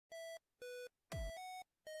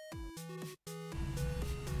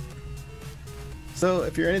So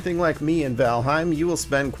if you're anything like me in Valheim, you will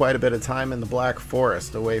spend quite a bit of time in the Black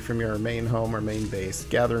Forest, away from your main home or main base,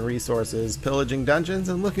 gathering resources, pillaging dungeons,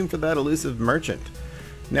 and looking for that elusive merchant.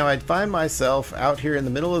 Now I'd find myself out here in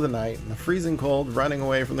the middle of the night, in the freezing cold, running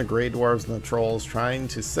away from the Grey Dwarves and the Trolls, trying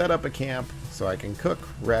to set up a camp so I can cook,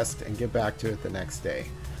 rest, and get back to it the next day.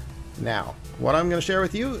 Now, what I'm going to share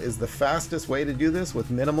with you is the fastest way to do this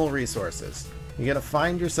with minimal resources. You're going to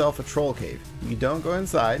find yourself a troll cave. You don't go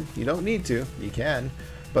inside, you don't need to, you can,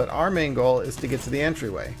 but our main goal is to get to the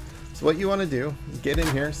entryway. So what you want to do is get in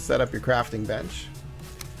here, set up your crafting bench.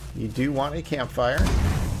 You do want a campfire.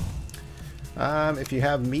 If you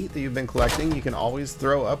have meat that you've been collecting, you can always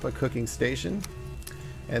throw up a cooking station.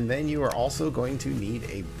 And then you are also going to need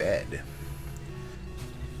a bed.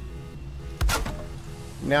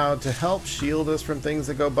 Now, to help shield us from things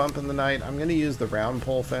that go bump in the night, I'm going to use the round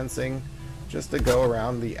pole fencing just to go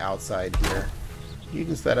around the outside here. You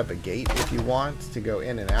can set up a gate if you want to go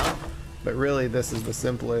in and out, but really this is the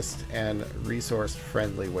simplest and resource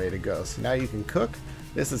friendly way to go. So now you can cook.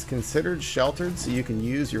 This is considered sheltered, so you can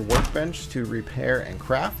use your workbench to repair and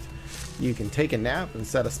craft. You can take a nap and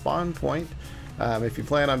set a spawn point. If you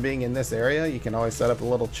plan on being in this area, you can always set up a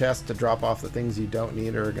little chest to drop off the things you don't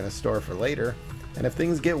need or are going to store for later. And if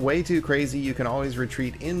things get way too crazy, you can always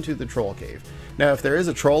retreat into the troll cave. Now, if there is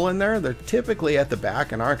a troll in there, they're typically at the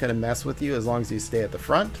back and aren't going to mess with you as long as you stay at the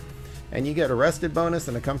front. And you get a rested bonus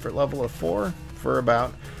and a comfort level of 4 for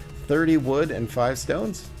about 30 wood and 5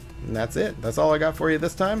 stones. And that's it. That's all I got for you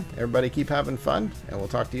this time. Everybody keep having fun, and we'll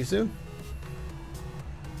talk to you soon.